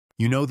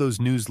You know those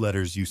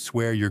newsletters you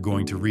swear you're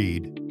going to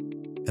read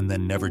and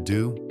then never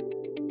do?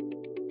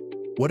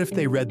 What if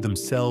they read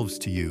themselves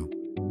to you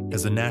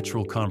as a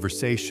natural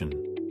conversation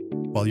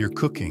while you're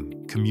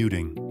cooking,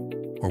 commuting,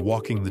 or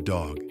walking the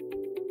dog?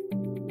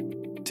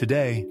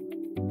 Today,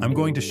 I'm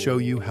going to show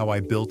you how I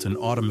built an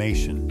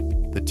automation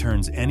that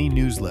turns any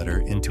newsletter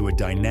into a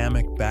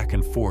dynamic back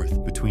and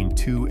forth between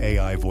two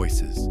AI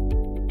voices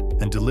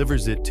and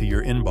delivers it to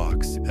your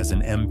inbox as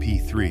an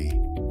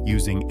MP3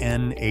 using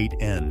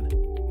n8n,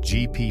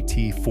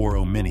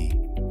 GPT-4o Mini,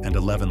 and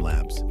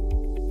ElevenLabs.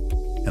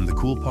 And the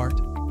cool part?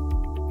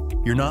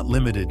 You're not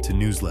limited to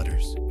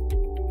newsletters.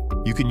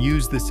 You can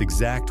use this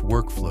exact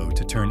workflow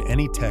to turn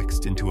any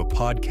text into a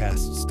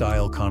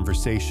podcast-style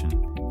conversation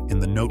in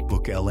the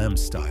NotebookLM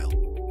style.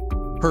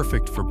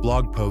 Perfect for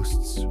blog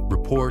posts,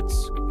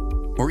 reports,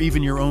 or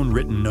even your own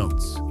written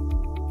notes.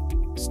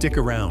 Stick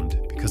around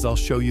because I'll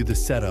show you the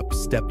setup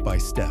step by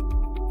step.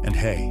 And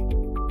hey,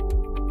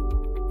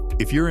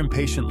 if you're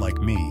impatient like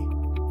me,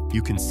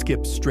 you can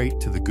skip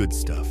straight to the good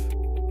stuff.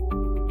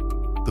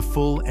 The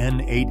full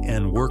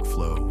n8n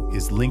workflow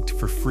is linked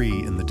for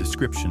free in the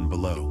description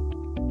below.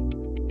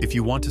 If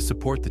you want to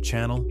support the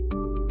channel,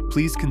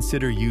 please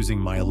consider using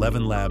my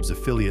ElevenLabs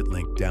affiliate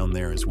link down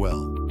there as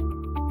well.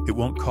 It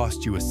won't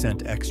cost you a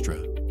cent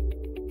extra,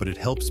 but it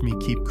helps me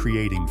keep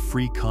creating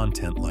free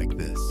content like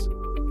this.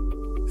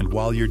 And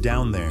while you're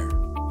down there,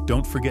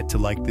 don't forget to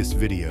like this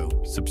video,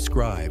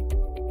 subscribe,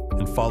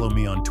 and follow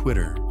me on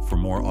Twitter for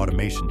more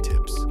automation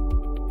tips.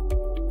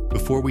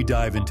 Before we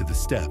dive into the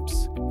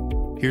steps,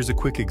 here's a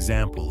quick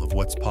example of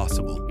what's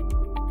possible.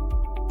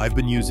 I've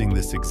been using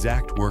this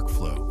exact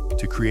workflow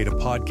to create a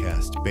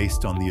podcast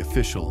based on the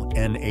official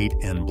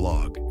n8n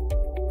blog.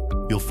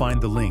 You'll find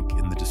the link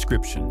in the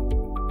description.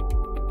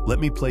 Let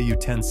me play you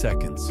 10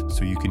 seconds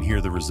so you can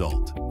hear the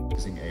result.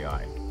 Using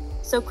AI.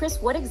 So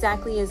Chris, what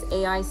exactly is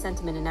AI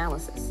sentiment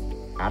analysis?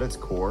 At its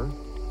core,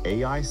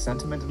 AI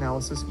sentiment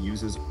analysis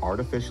uses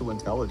artificial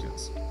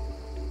intelligence,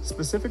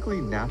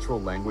 specifically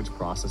natural language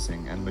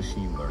processing and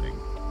machine learning,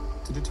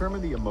 to determine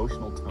the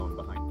emotional tone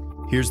behind.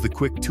 Here's the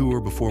quick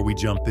tour before we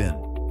jump in.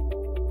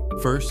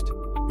 First,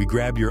 we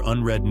grab your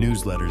unread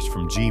newsletters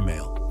from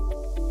Gmail.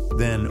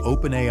 Then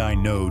OpenAI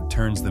Node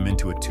turns them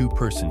into a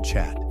two-person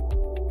chat.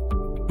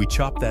 We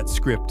chop that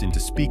script into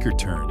speaker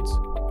turns,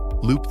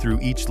 loop through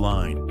each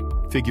line,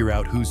 figure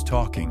out who's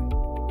talking,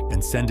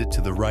 and send it to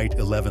the right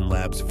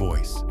ElevenLabs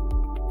voice.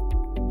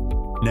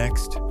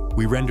 Next,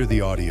 we render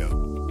the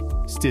audio,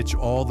 stitch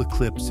all the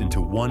clips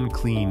into one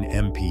clean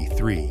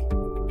MP3,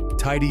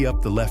 tidy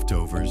up the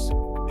leftovers,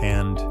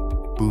 and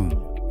boom,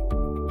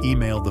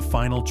 email the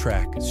final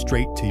track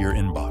straight to your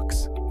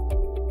inbox.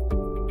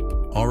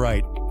 All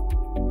right,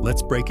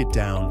 let's break it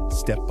down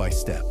step by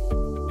step.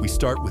 We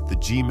start with the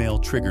Gmail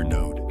trigger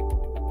node.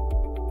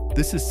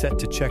 This is set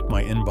to check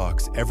my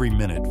inbox every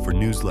minute for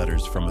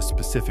newsletters from a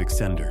specific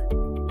sender.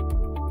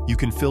 You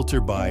can filter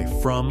by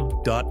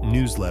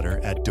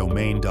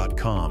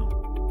from.newsletter@domain.com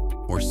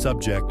or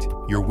subject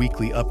your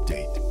weekly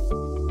update,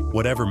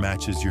 whatever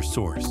matches your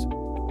source.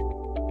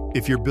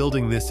 If you're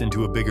building this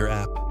into a bigger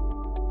app,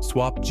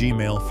 swap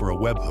Gmail for a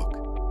webhook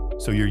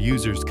so your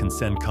users can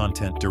send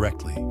content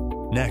directly.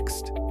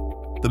 Next,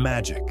 the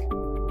magic,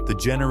 the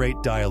Generate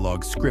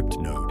Dialogue script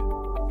node.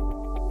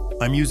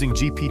 I'm using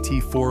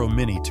GPT-4o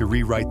Mini to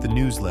rewrite the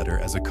newsletter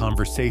as a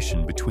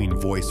conversation between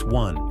Voice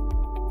 1,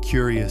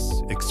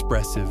 curious,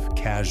 expressive,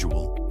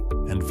 casual,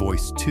 and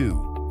Voice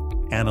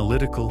 2,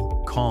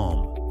 analytical,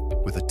 calm,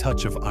 with a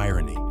touch of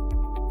irony.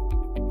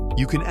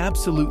 You can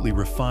absolutely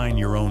refine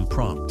your own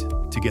prompt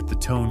to get the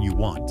tone you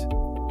want.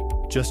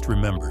 Just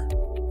remember,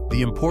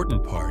 the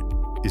important part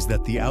is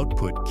that the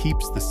output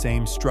keeps the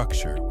same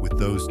structure with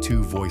those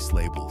two voice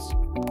labels.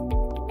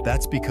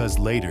 That's because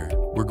later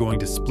we're going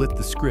to split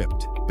the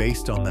script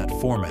based on that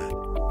format,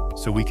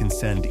 so we can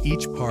send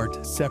each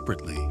part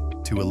separately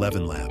to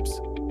ElevenLabs.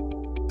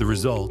 The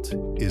result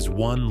is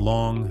one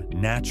long,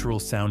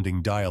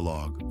 natural-sounding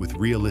dialogue with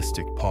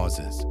realistic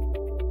pauses.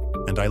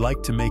 And I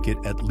like to make it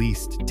at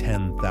least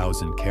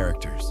 10,000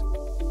 characters,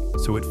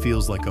 so it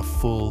feels like a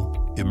full,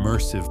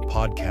 immersive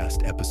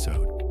podcast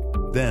episode.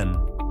 Then,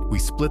 we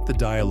split the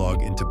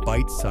dialogue into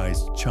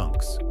bite-sized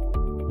chunks,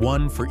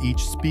 one for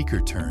each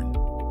speaker turn.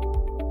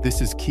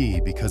 This is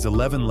key because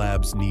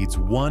ElevenLabs needs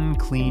one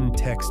clean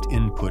text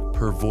input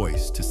per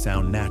voice to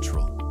sound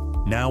natural.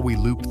 Now we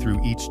loop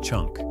through each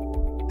chunk.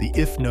 The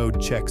if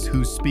node checks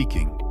who's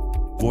speaking,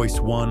 Voice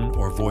 1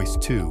 or Voice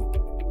 2,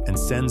 and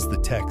sends the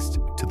text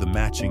to the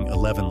matching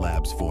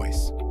ElevenLabs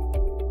voice.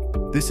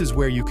 This is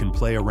where you can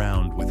play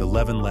around with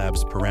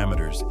ElevenLabs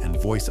parameters and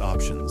voice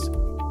options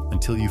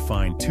until you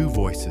find two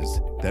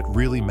voices that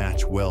really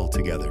match well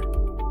together.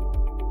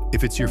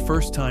 If it's your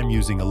first time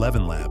using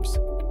ElevenLabs,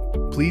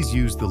 please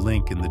use the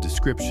link in the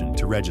description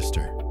to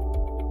register.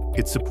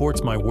 It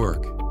supports my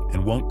work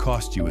and won't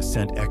cost you a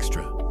cent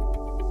extra.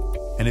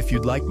 And if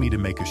you'd like me to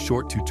make a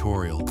short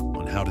tutorial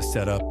on how to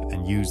set up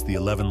and use the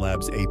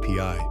ElevenLabs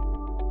API,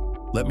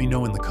 let me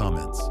know in the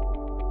comments.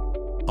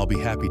 I'll be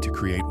happy to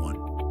create one.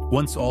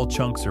 Once all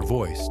chunks are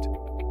voiced,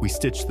 we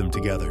stitch them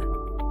together.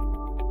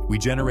 We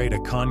generate a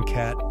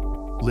concat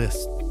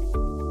list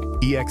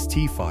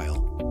ext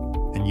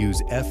file and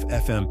use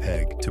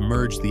ffmpeg to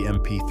merge the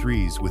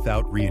MP3s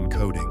without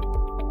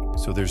re-encoding,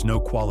 so there's no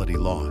quality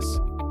loss.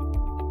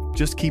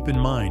 Just keep in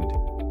mind,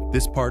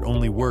 this part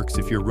only works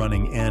if you're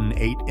running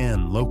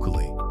n8n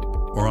locally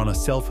or on a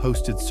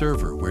self-hosted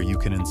server where you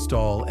can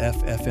install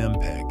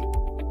ffmpeg.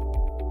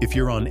 If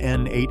you're on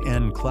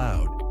n8n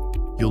cloud,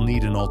 you'll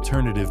need an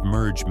alternative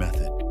merge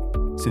method,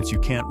 since you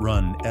can't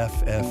run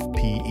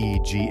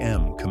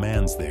ffpegm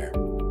commands there.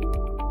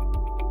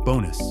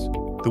 Bonus,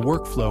 the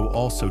workflow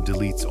also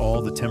deletes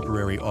all the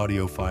temporary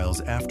audio files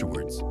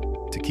afterwards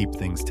to keep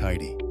things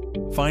tidy.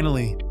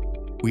 Finally,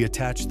 we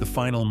attach the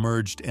final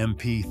merged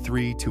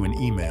MP3 to an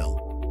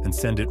email and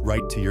send it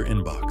right to your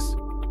inbox.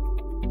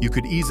 You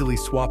could easily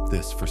swap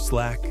this for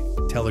Slack,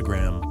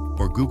 Telegram,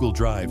 or Google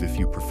Drive if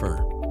you prefer.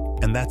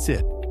 And that's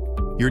it,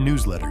 your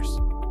newsletters.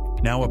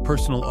 Now a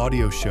personal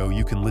audio show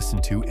you can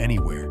listen to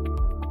anywhere.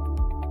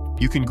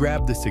 You can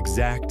grab this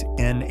exact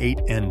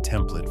n8n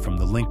template from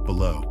the link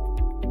below.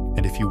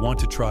 And if you want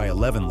to try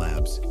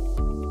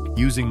ElevenLabs,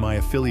 using my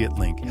affiliate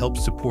link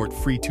helps support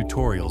free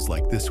tutorials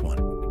like this one.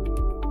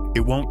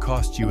 It won't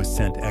cost you a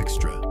cent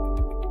extra.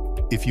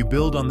 If you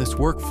build on this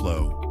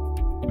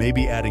workflow,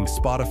 maybe adding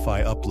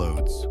Spotify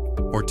uploads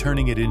or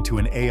turning it into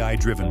an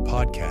AI-driven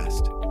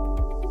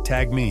podcast,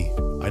 tag me,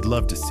 I'd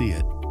love to see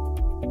it.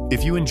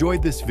 If you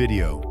enjoyed this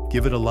video,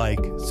 give it a like,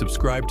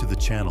 subscribe to the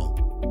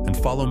channel, and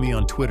follow me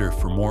on Twitter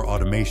for more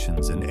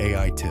automations and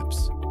AI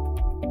tips.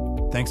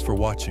 Thanks for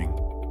watching,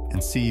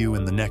 and see you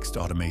in the next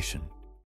automation.